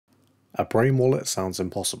A brain wallet sounds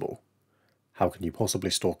impossible. How can you possibly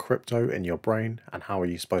store crypto in your brain, and how are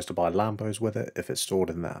you supposed to buy lambos with it if it's stored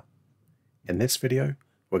in there? In this video,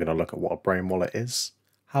 we're going to look at what a brain wallet is,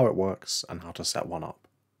 how it works, and how to set one up.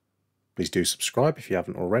 Please do subscribe if you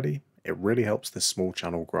haven't already, it really helps this small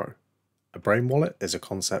channel grow. A brain wallet is a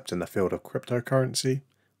concept in the field of cryptocurrency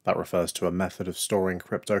that refers to a method of storing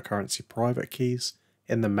cryptocurrency private keys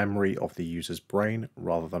in the memory of the user's brain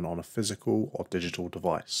rather than on a physical or digital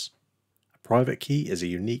device. A private key is a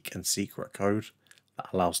unique and secret code that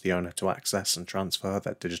allows the owner to access and transfer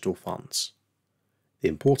their digital funds. The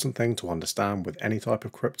important thing to understand with any type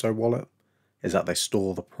of crypto wallet is that they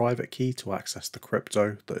store the private key to access the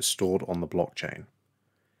crypto that is stored on the blockchain.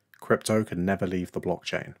 Crypto can never leave the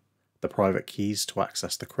blockchain. The private keys to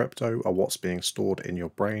access the crypto are what's being stored in your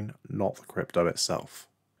brain, not the crypto itself.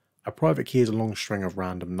 A private key is a long string of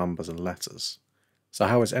random numbers and letters. So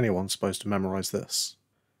how is anyone supposed to memorize this?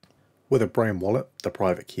 With a brain wallet, the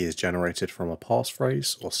private key is generated from a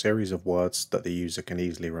passphrase or series of words that the user can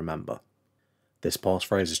easily remember. This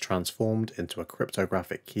passphrase is transformed into a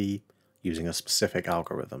cryptographic key using a specific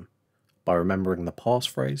algorithm. By remembering the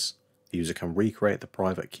passphrase, the user can recreate the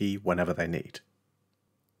private key whenever they need.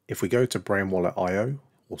 If we go to BrainWallet.io,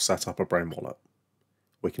 we'll set up a brain wallet.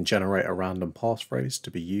 We can generate a random passphrase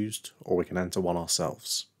to be used, or we can enter one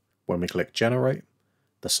ourselves. When we click Generate,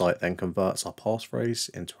 the site then converts our passphrase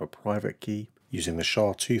into a private key using the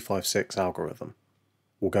SHA-256 algorithm.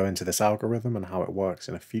 We'll go into this algorithm and how it works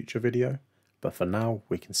in a future video, but for now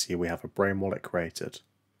we can see we have a brain wallet created.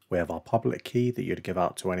 We have our public key that you'd give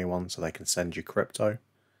out to anyone so they can send you crypto,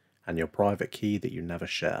 and your private key that you never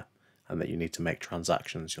share and that you need to make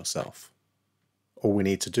transactions yourself. All we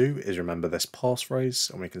need to do is remember this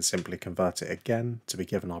passphrase and we can simply convert it again to be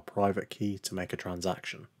given our private key to make a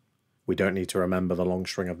transaction. We don't need to remember the long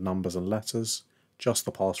string of numbers and letters, just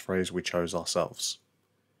the passphrase we chose ourselves.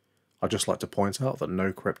 I'd just like to point out that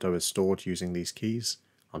no crypto is stored using these keys.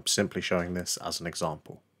 I'm simply showing this as an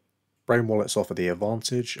example. Brain wallets offer the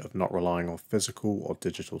advantage of not relying on physical or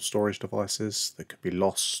digital storage devices that could be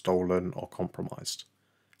lost, stolen, or compromised.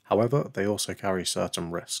 However, they also carry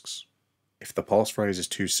certain risks. If the passphrase is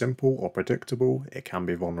too simple or predictable, it can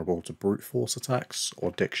be vulnerable to brute force attacks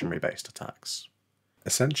or dictionary-based attacks.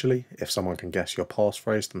 Essentially, if someone can guess your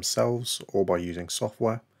passphrase themselves or by using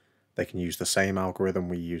software, they can use the same algorithm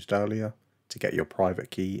we used earlier to get your private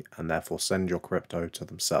key and therefore send your crypto to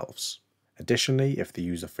themselves. Additionally, if the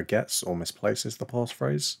user forgets or misplaces the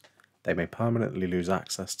passphrase, they may permanently lose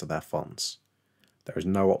access to their funds. There is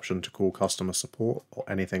no option to call customer support or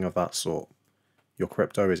anything of that sort. Your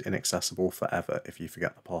crypto is inaccessible forever if you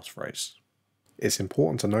forget the passphrase. It's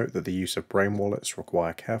important to note that the use of brain wallets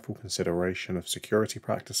require careful consideration of security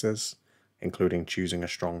practices, including choosing a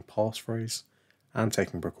strong passphrase and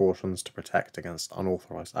taking precautions to protect against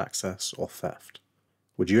unauthorized access or theft.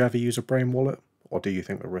 Would you ever use a brain wallet, or do you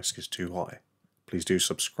think the risk is too high? Please do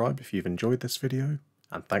subscribe if you've enjoyed this video,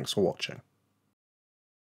 and thanks for watching.